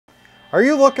Are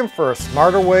you looking for a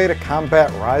smarter way to combat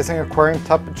rising aquarium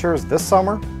temperatures this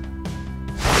summer?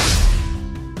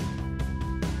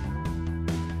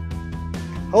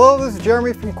 Hello, this is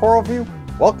Jeremy from CoralVue.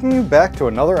 Welcome you back to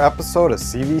another episode of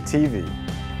CVTV.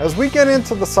 As we get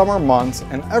into the summer months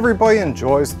and everybody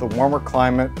enjoys the warmer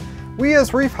climate, we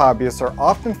as reef hobbyists are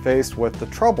often faced with the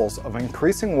troubles of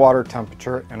increasing water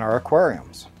temperature in our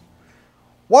aquariums.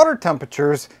 Water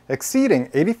temperatures exceeding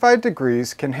 85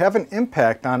 degrees can have an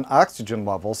impact on oxygen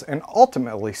levels and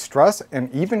ultimately stress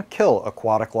and even kill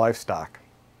aquatic livestock.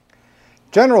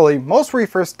 Generally, most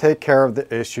reefers take care of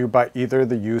the issue by either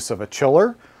the use of a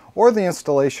chiller or the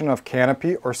installation of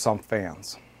canopy or sump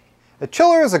fans. A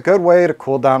chiller is a good way to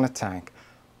cool down a tank,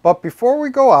 but before we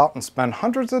go out and spend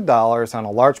hundreds of dollars on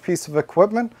a large piece of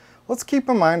equipment, let's keep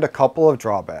in mind a couple of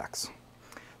drawbacks.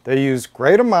 They use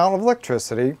great amount of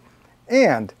electricity,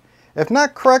 and, if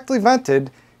not correctly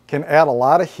vented, can add a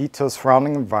lot of heat to the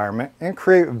surrounding environment and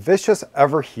create a vicious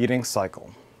ever-heating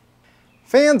cycle.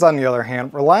 Fans, on the other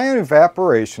hand, rely on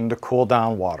evaporation to cool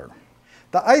down water.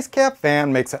 The IceCap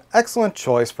fan makes an excellent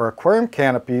choice for aquarium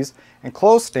canopies,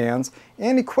 enclosed stands,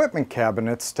 and equipment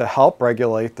cabinets to help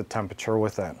regulate the temperature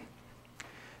within.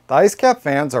 The IceCap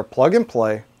fans are plug and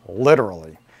play,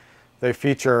 literally. They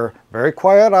feature very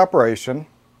quiet operation.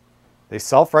 They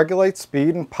self-regulate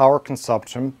speed and power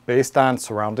consumption based on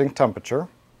surrounding temperature.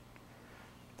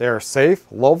 They are safe,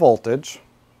 low voltage.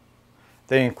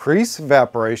 They increase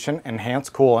evaporation, enhance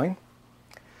cooling.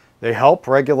 They help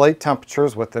regulate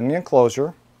temperatures within the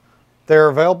enclosure. They are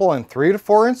available in 3 to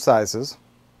 4 inch sizes.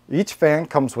 Each fan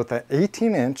comes with an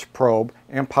 18-inch probe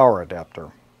and power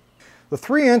adapter. The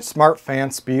 3-inch smart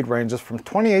fan speed ranges from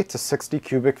 28 to 60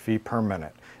 cubic feet per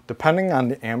minute, depending on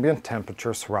the ambient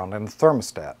temperature surrounding the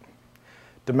thermostat.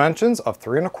 Dimensions of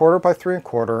 3 1/4 by 3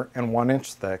 1/4 and 1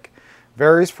 inch thick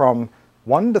varies from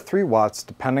 1 to 3 watts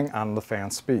depending on the fan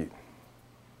speed.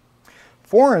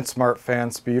 4-inch smart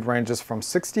fan speed ranges from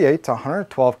 68 to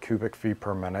 112 cubic feet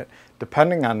per minute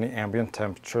depending on the ambient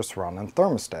temperature surrounding the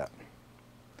thermostat.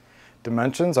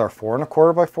 Dimensions are 4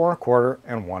 1/4 by 4 1/4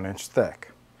 and 1 inch thick,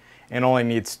 and only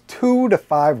needs 2 to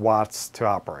 5 watts to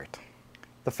operate.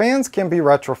 The fans can be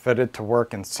retrofitted to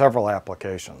work in several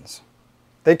applications.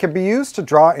 They can be used to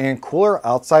draw in cooler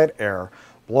outside air,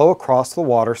 blow across the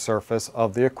water surface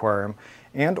of the aquarium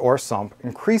and or sump,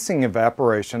 increasing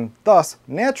evaporation, thus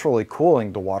naturally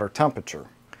cooling the water temperature.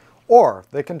 Or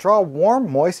they can draw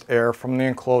warm, moist air from the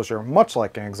enclosure, much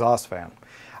like an exhaust fan.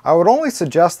 I would only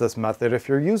suggest this method if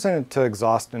you're using it to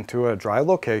exhaust into a dry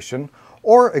location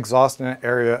or exhaust in an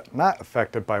area not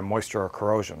affected by moisture or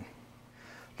corrosion.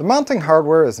 The mounting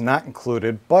hardware is not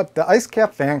included, but the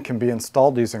IceCap fan can be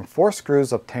installed using 4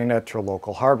 screws obtained at your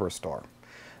local hardware store.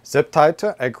 Zip tied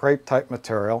to egg crate type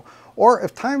material, or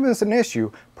if time is an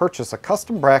issue, purchase a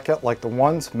custom bracket like the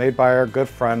ones made by our good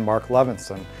friend Mark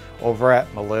Levinson over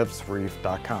at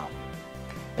malivsreef.com.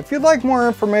 If you'd like more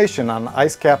information on the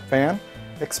IceCap fan,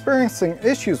 experiencing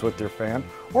issues with your fan,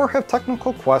 or have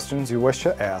technical questions you wish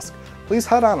to ask, please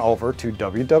head on over to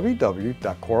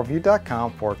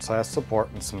www.coralvue.com/support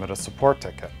and submit a support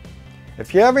ticket.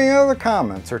 If you have any other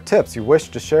comments or tips you wish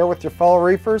to share with your fellow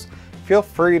reefers, feel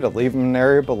free to leave them in the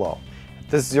area below. If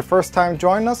this is your first time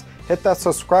joining us, hit that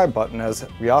subscribe button as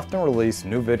we often release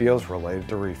new videos related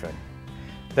to reefing.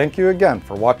 Thank you again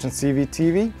for watching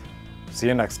CVTV. See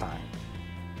you next time.